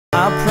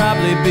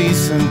be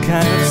some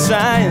kind of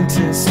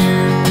scientist,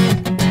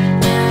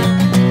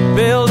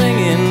 building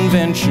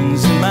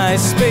inventions in my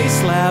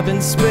space lab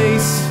in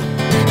space.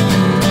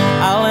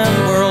 I'll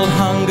end world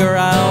hunger,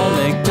 I'll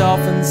make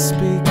dolphins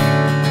speak,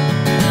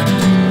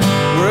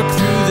 work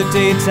through the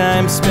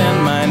daytime,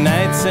 spend my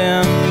nights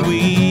and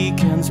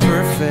weekends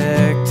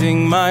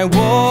perfecting my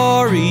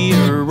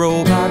warrior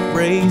robot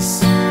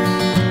race,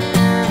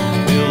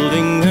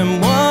 building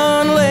them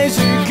one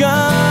laser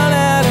gun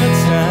at a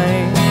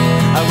time.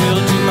 I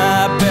will do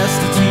my best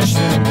to teach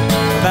them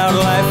about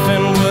life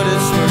and what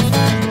it's worth.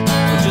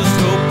 I just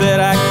hope that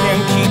I can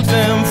keep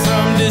them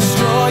from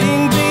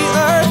destroying the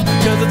earth,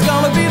 'cause it's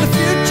gonna be the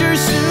future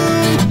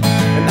soon,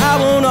 and I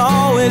won't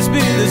always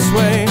be this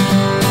way.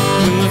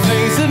 When the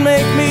things that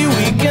make me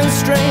weak and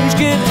strange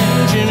get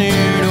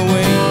engineered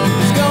away,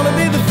 it's gonna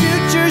be the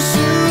future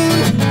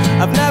soon.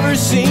 I've never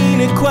seen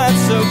it quite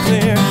so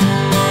clear,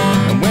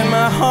 and when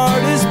my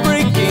heart is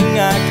breaking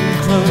I can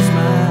close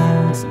my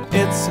eyes and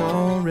it's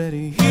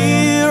already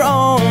here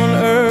on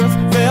earth.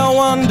 They'll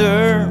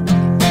wonder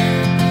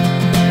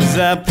as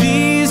I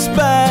piece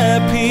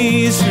by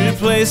piece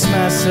replace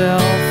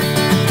myself,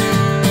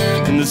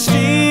 and the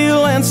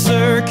steel and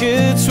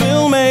circuits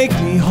will make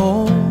me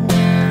whole,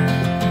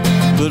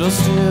 but I'll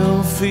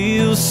still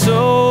feel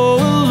so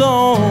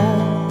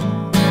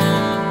alone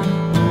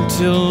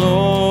until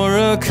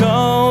Laura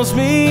calls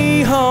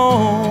me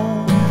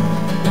home.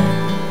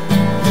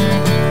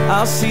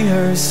 I'll see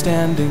her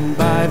standing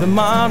by the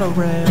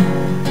monorail.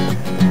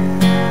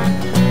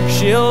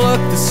 She'll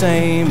look the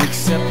same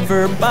except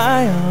for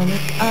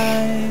bionic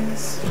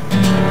eyes.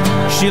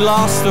 She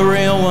lost the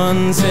real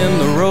ones in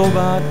the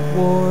robot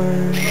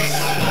wars.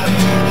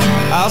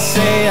 I'll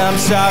say I'm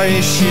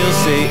sorry, she'll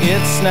say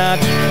it's not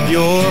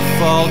your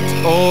fault,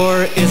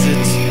 or is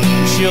it?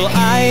 She'll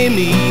eye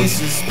me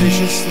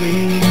suspiciously,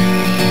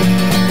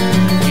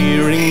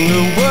 hearing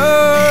the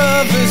whir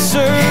of the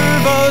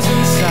servos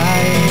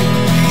inside.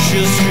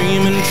 She'll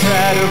scream and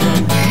try to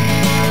run,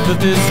 but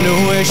there's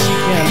nowhere she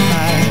can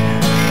hide.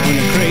 When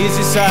a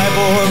crazy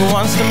cyborg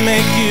wants to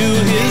make you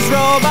his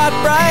robot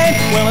bride,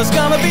 well, it's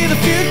gonna be the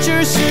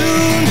future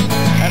soon,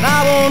 and I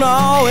won't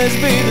always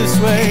be this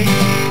way.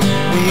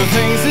 When the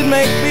things that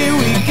make me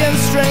weak and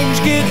strange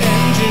get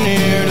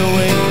engineered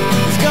away,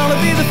 it's gonna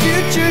be the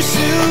future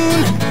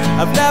soon.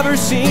 I've never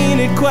seen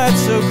it quite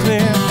so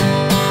clear.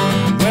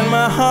 When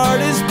my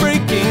heart is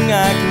breaking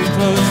I can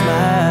close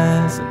my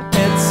eyes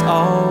and it's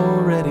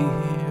already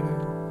here.